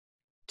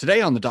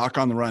Today on the Doc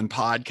on the Run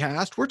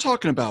podcast, we're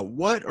talking about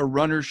what a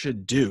runner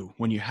should do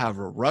when you have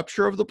a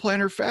rupture of the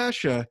plantar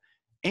fascia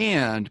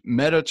and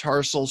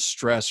metatarsal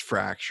stress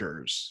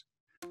fractures.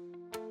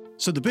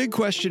 So the big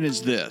question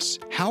is this: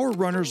 how are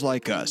runners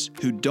like us,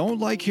 who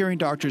don't like hearing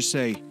doctors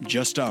say,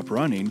 just stop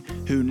running,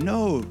 who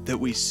know that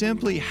we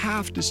simply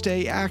have to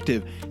stay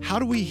active, how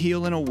do we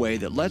heal in a way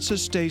that lets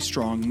us stay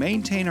strong,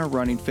 maintain our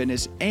running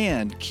fitness,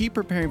 and keep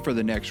preparing for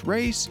the next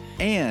race,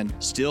 and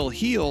still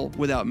heal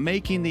without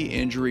making the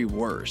injury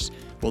worse?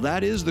 Well,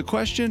 that is the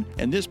question,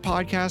 and this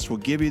podcast will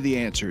give you the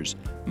answers.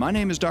 My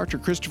name is Dr.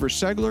 Christopher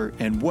Segler,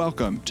 and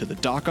welcome to the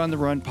Doc on the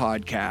Run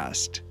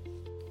podcast.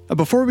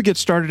 Before we get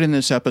started in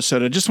this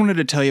episode, I just wanted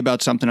to tell you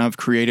about something I've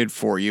created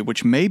for you,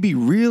 which may be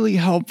really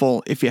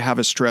helpful if you have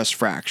a stress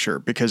fracture,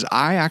 because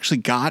I actually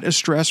got a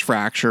stress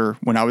fracture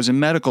when I was in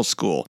medical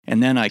school,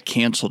 and then I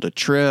canceled a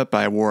trip,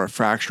 I wore a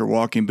fracture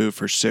walking boot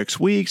for 6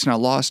 weeks, and I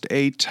lost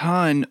a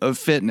ton of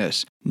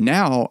fitness.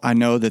 Now I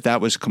know that that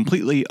was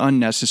completely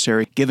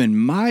unnecessary given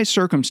my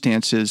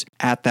circumstances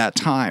at that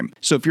time.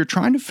 So if you're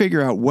trying to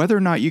figure out whether or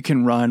not you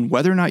can run,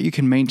 whether or not you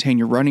can maintain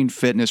your running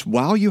fitness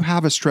while you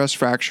have a stress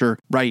fracture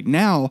right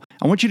now,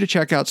 I want you to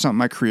check out something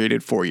I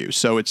created for you.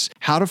 So it's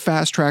how to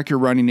fast track your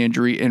running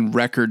injury in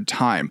record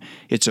time.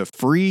 It's a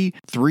free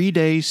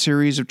 3-day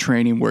series of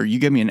training where you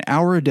give me an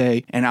hour a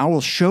day and I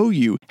will show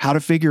you how to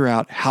figure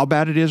out how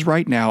bad it is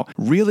right now,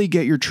 really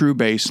get your true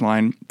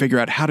baseline, figure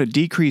out how to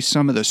decrease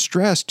some of the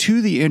stress to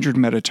the injured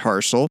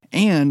metatarsal,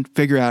 and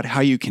figure out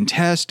how you can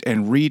test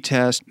and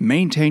retest,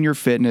 maintain your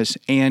fitness,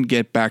 and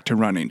get back to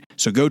running.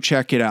 So go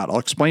check it out. I'll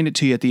explain it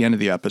to you at the end of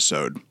the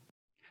episode.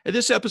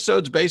 This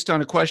episode's based on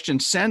a question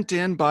sent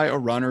in by a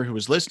runner who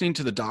was listening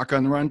to the Doc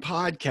on the Run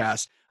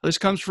podcast. This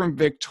comes from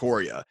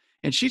Victoria,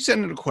 and she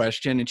sent in a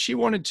question, and she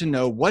wanted to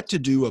know what to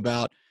do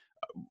about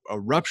a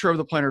rupture of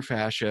the plantar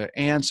fascia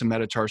and some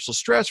metatarsal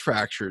stress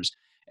fractures.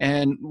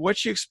 And what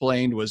she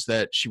explained was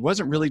that she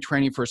wasn't really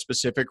training for a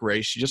specific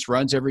race. She just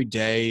runs every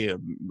day, a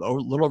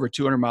little over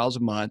 200 miles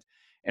a month.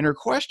 And her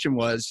question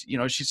was,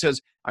 she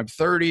says, I'm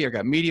 30, I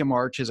got medium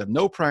arches, I have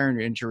no prior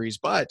injuries,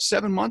 but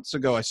 7 months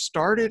ago, I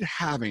started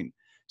having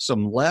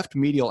some left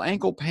medial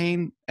ankle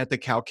pain at the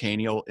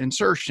calcaneal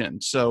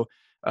insertion. So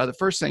the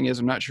first thing is,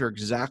 I'm not sure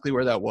exactly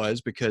where that was,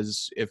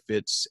 because if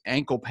it's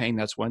ankle pain,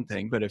 that's one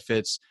thing. But if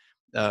it's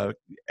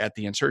at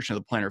the insertion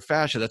of the plantar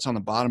fascia, that's on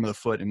the bottom of the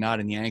foot and not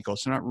in the ankle.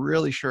 So not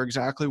really sure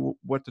exactly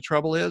what the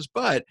trouble is,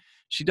 but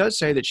she does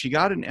say that she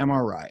got an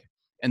MRI,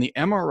 and the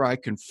MRI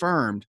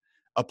confirmed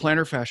a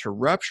plantar fascia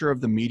rupture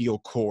of the medial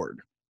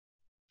cord.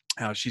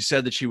 She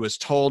said that she was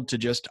told to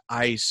just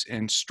ice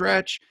and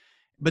stretch,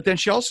 but then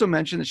she also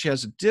mentioned that she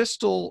has a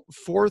distal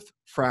fourth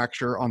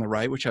fracture on the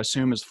right, which I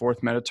assume is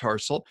fourth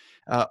metatarsal,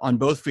 on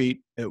both feet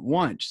at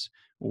once.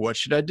 What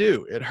should I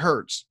do? It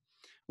hurts.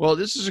 Well,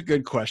 this is a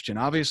good question.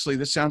 Obviously,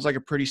 this sounds like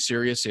a pretty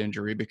serious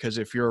injury, because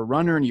if you're a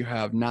runner and you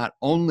have not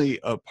only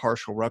a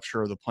partial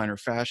rupture of the plantar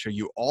fascia,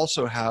 you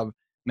also have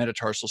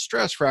metatarsal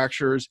stress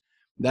fractures,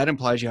 that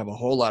implies you have a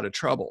whole lot of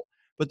trouble.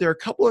 But there are a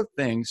couple of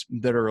things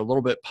that are a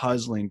little bit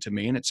puzzling to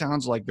me, and it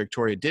sounds like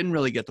Victoria didn't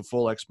really get the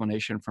full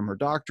explanation from her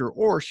doctor,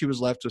 or she was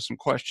left with some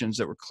questions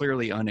that were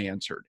clearly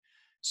unanswered.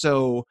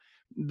 So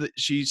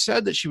she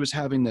said that she was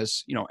having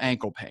this,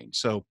 ankle pain.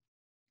 So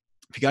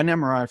if you got an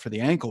MRI for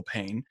the ankle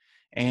pain,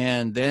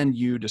 and then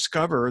you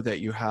discover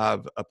that you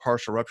have a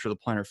partial rupture of the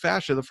plantar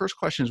fascia, the first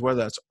question is whether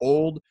that's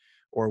old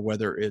or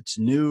whether it's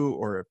new,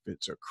 or if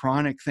it's a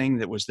chronic thing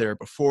that was there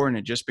before and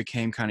it just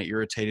became kind of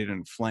irritated and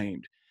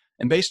inflamed.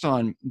 And based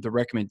on the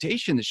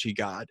recommendation that she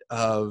got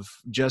of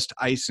just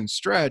ice and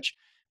stretch,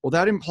 well,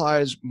 that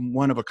implies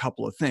one of a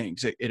couple of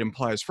things. It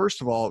implies,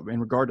 first of all, in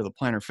regard to the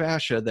plantar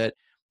fascia, that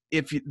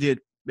if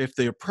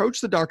the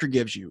approach the doctor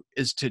gives you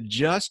is to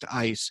just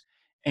ice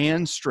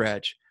and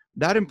stretch,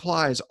 that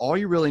implies all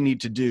you really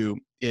need to do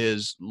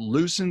is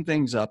loosen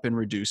things up and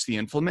reduce the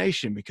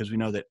inflammation, because we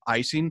know that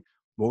icing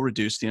will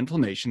reduce the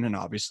inflammation, and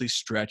obviously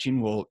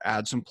stretching will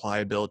add some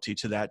pliability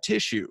to that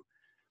tissue.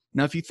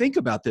 Now, if you think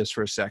about this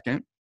for a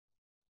second,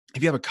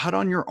 if you have a cut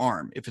on your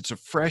arm, if it's a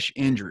fresh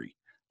injury,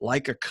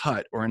 like a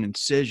cut or an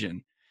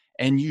incision,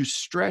 and you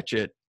stretch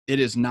it,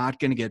 it is not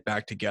going to get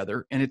back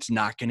together and it's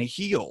not going to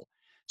heal.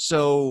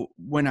 So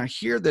when I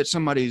hear that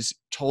somebody's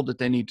told that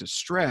they need to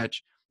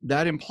stretch,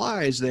 that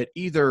implies that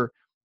either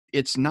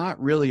it's not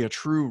really a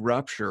true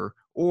rupture,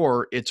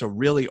 or it's a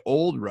really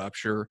old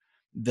rupture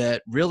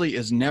that really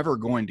is never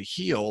going to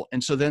heal.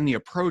 And so then the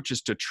approach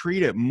is to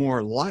treat it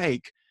more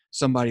like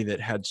somebody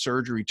that had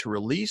surgery to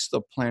release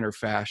the plantar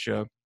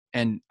fascia,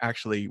 and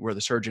actually where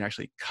the surgeon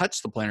actually cuts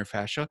the plantar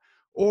fascia,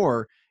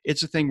 or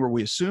it's a thing where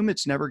we assume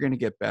it's never going to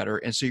get better,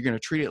 and so you're going to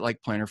treat it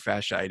like plantar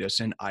fasciitis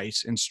and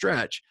ice and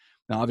stretch.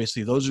 Now,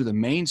 obviously, those are the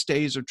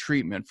mainstays of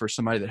treatment for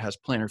somebody that has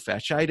plantar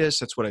fasciitis.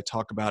 That's what I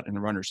talk about in the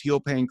Runner's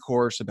Heal Pain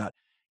course, about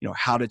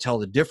how to tell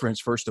the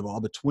difference, first of all,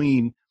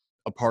 between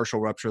a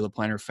partial rupture of the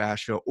plantar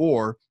fascia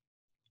or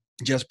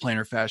just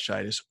plantar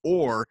fasciitis,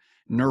 or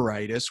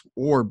neuritis,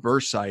 or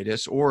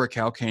bursitis, or a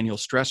calcaneal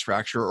stress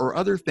fracture, or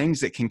other things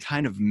that can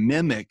kind of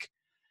mimic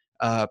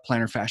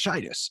plantar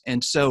fasciitis.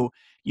 And so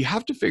you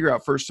have to figure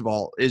out, first of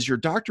all, is your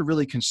doctor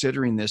really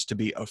considering this to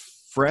be a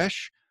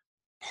fresh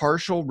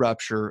partial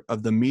rupture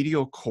of the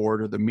medial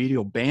cord or the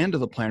medial band of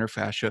the plantar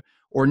fascia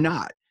or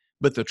not?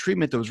 But the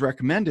treatment that was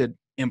recommended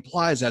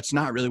implies that's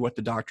not really what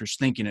the doctor's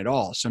thinking at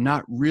all. So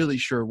not really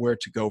sure where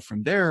to go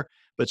from there,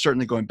 but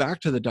certainly going back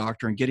to the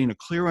doctor and getting a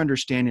clear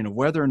understanding of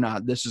whether or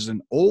not this is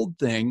an old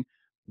thing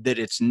that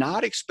it's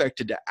not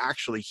expected to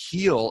actually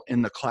heal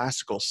in the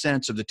classical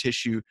sense of the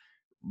tissue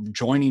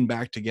joining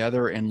back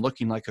together and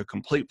looking like a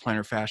complete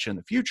plantar fascia in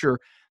the future,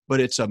 but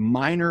it's a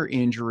minor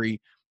injury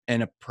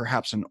and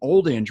perhaps an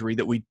old injury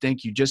that we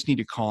think you just need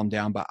to calm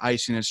down by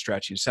icing and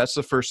stretching. So that's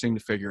the first thing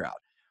to figure out.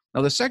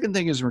 Now, the second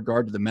thing is in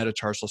regard to the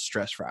metatarsal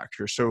stress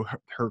fracture. So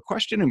her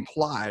question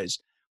implies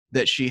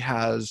that she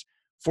has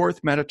fourth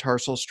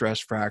metatarsal stress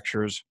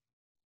fractures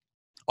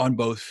on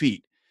both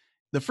feet.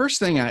 The first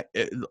thing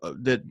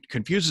that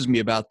confuses me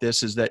about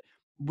this is that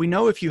we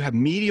know if you have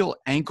medial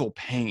ankle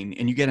pain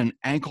and you get an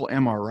ankle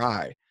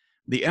MRI,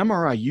 the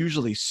MRI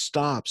usually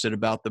stops at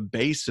about the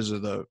bases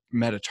of the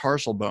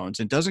metatarsal bones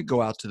and doesn't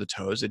go out to the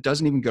toes. It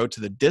doesn't even go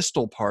to the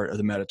distal part of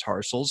the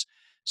metatarsals.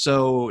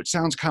 So it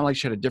sounds kind of like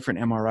she had a different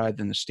MRI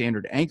than the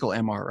standard ankle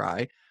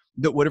MRI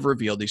that would have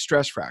revealed these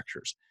stress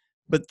fractures.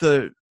 But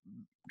the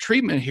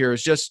treatment here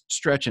is just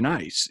stretch and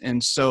ice.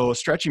 And so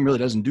stretching really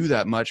doesn't do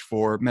that much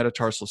for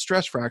metatarsal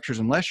stress fractures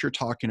unless you're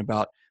talking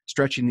about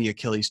stretching the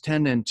Achilles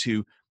tendon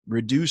to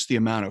reduce the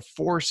amount of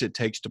force it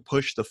takes to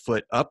push the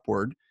foot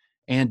upward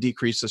and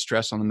decrease the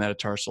stress on the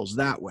metatarsals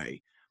that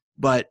way.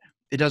 But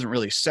it doesn't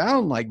really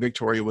sound like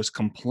Victoria was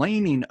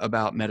complaining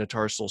about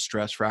metatarsal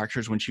stress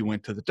fractures when she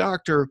went to the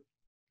doctor.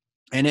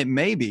 And it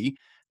may be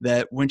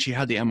that when she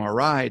had the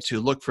MRI to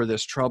look for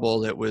this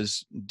trouble that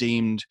was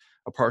deemed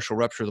a partial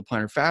rupture of the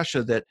plantar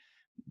fascia, that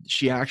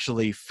she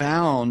actually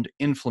found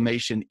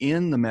inflammation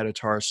in the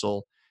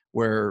metatarsal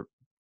where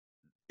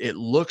it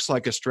looks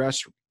like a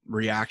stress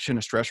reaction,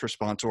 a stress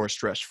response, or a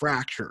stress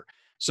fracture.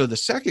 So the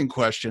second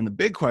question, the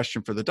big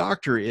question for the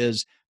doctor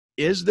is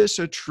this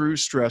a true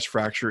stress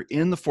fracture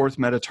in the fourth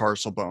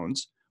metatarsal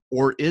bones,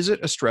 or is it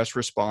a stress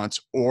response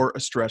or a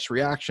stress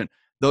reaction?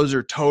 Those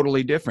are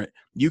totally different.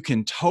 You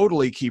can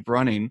totally keep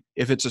running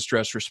if it's a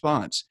stress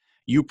response.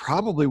 You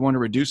probably want to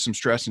reduce some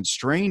stress and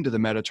strain to the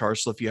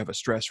metatarsal if you have a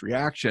stress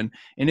reaction.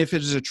 And if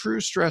it is a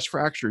true stress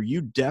fracture,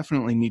 you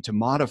definitely need to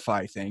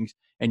modify things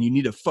and you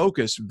need to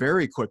focus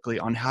very quickly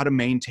on how to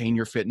maintain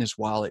your fitness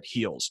while it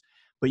heals.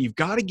 But you've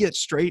got to get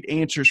straight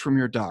answers from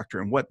your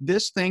doctor. And what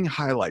this thing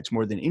highlights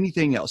more than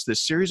anything else,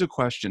 this series of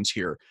questions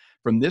here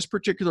from this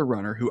particular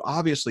runner who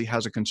obviously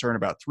has a concern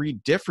about 3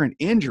 different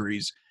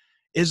injuries,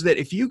 is that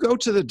if you go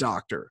to the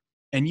doctor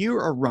and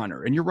you're a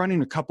runner and you're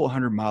running a couple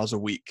hundred miles a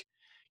week,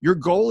 your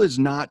goal is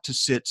not to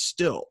sit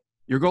still.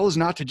 Your goal is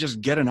not to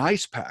just get an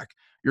ice pack.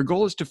 Your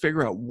goal is to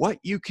figure out what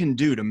you can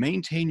do to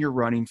maintain your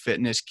running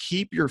fitness,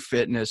 keep your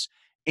fitness,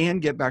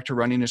 and get back to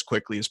running as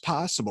quickly as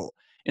possible.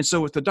 And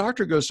so if the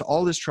doctor goes to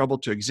all this trouble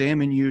to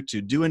examine you,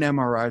 to do an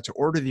MRI, to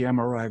order the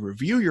MRI,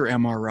 review your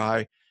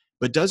MRI,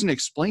 but doesn't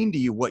explain to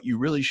you what you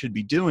really should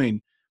be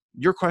doing,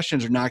 your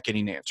questions are not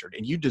getting answered.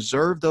 And you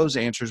deserve those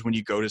answers when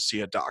you go to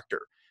see a doctor.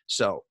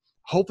 So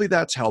hopefully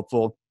that's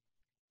helpful.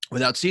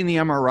 Without seeing the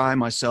MRI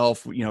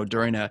myself,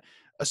 during a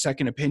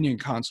second opinion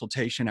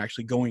consultation,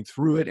 actually going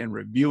through it and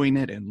reviewing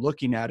it and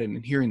looking at it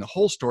and hearing the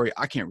whole story,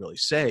 I can't really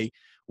say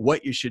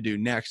what you should do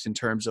next in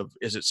terms of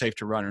is it safe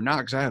to run or not,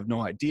 because I have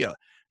no idea.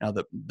 Now,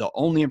 the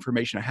only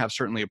information I have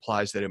certainly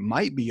applies that it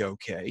might be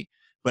okay,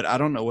 but I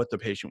don't know what the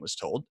patient was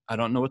told. I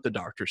don't know what the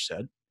doctor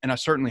said. And I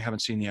certainly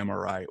haven't seen the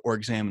MRI or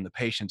examined the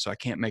patient, so I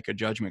can't make a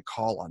judgment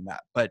call on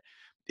that. But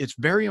it's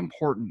very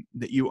important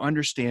that you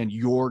understand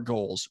your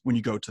goals when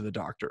you go to the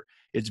doctor.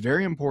 It's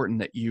very important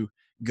that you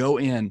go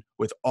in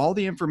with all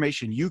the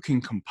information you can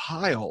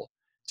compile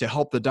to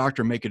help the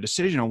doctor make a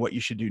decision on what you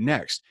should do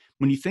next.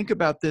 When you think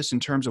about this in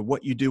terms of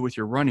what you do with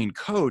your running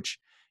coach,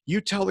 you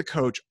tell the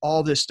coach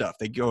all this stuff.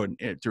 They go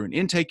through an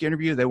intake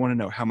interview. They want to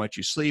know how much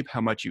you sleep,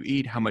 how much you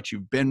eat, how much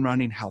you've been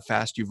running, how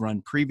fast you've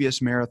run previous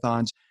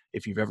marathons,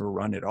 if you've ever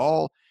run at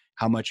all,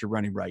 how much you're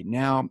running right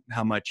now,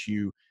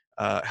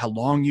 how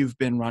long you've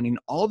been running.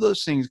 All of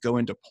those things go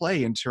into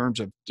play in terms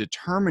of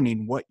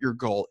determining what your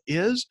goal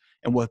is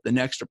and what the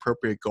next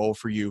appropriate goal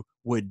for you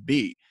would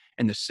be.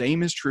 And the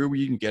same is true where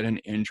you can get an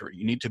injury.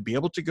 You need to be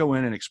able to go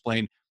in and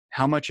explain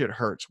how much it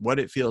hurts, what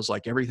it feels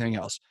like, everything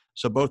else.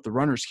 So both the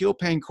runner's heel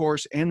pain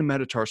course and the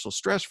metatarsal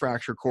stress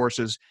fracture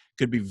courses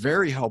could be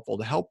very helpful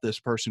to help this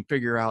person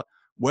figure out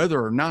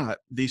whether or not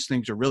these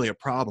things are really a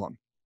problem.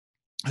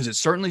 Because it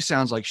certainly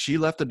sounds like she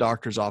left the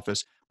doctor's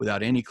office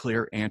without any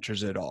clear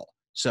answers at all.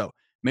 So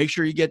make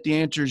sure you get the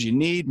answers you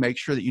need. Make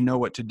sure that you know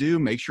what to do.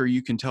 Make sure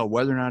you can tell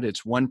whether or not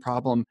it's one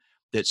problem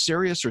that's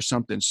serious or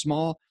something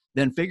small.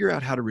 Then figure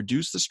out how to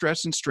reduce the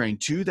stress and strain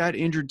to that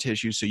injured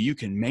tissue so you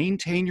can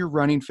maintain your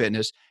running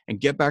fitness and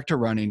get back to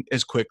running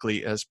as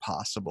quickly as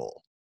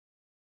possible.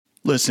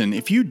 Listen,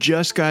 if you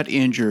just got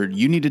injured,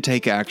 you need to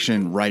take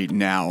action right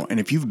now. And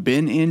if you've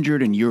been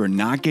injured and you are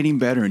not getting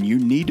better and you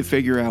need to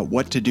figure out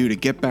what to do to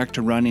get back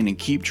to running and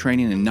keep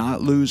training and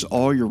not lose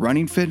all your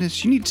running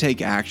fitness, you need to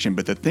take action.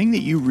 But the thing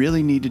that you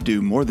really need to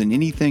do more than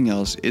anything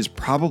else is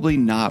probably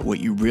not what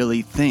you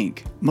really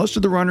think. Most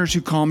of the runners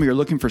who call me are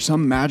looking for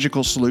some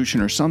magical solution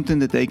or something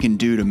that they can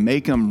do to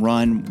make them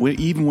run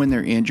even when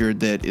they're injured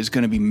that is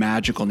going to be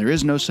magical. And there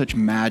is no such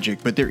magic,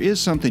 but there is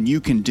something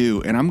you can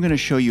do, and I'm going to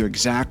show you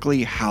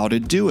exactly how to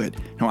do it.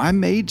 Now, I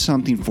made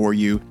something for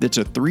you that's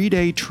a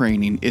 3-day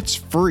training. It's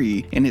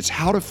free, and it's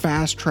how to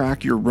fast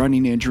track your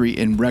running injury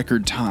in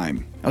record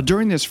time. Now,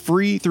 during this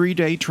free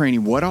 3-day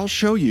training, what I'll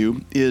show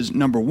you is,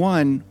 number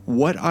one,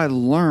 what I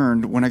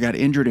learned when I got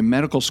injured in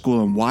medical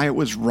school and why it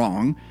was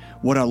wrong.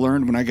 What I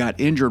learned when I got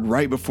injured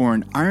right before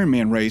an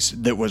Ironman race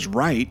that was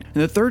right.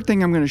 And the third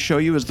thing I'm going to show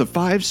you is the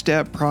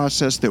 5-step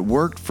process that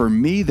worked for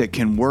me that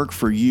can work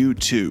for you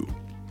too.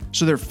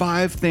 So there are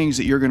 5 things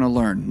that you're going to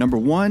learn. Number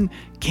 1,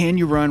 can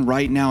you run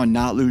right now and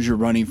not lose your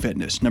running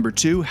fitness? Number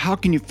 2, how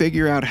can you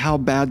figure out how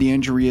bad the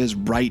injury is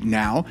right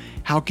now?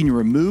 How can you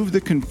remove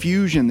the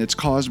confusion that's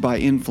caused by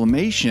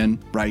inflammation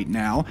right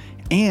now?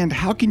 And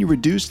how can you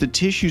reduce the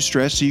tissue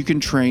stress so you can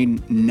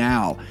train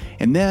now?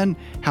 And then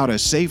how to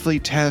safely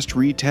test,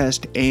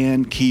 retest,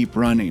 and keep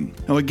running.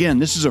 Now again,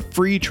 this is a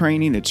free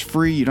training. It's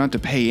free. You don't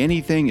have to pay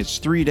anything. It's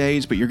 3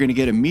 days, but you're going to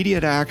get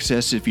immediate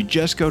access if you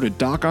just go to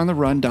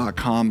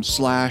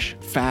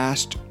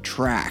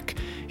docontherun.com/fast-track.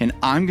 And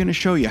I'm going to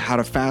show you how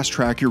to fast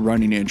track your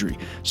running injury.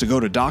 So go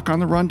to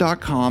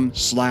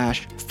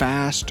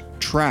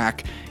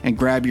docontherun.com/fast-track and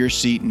grab your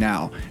seat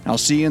now. I'll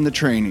see you in the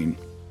training.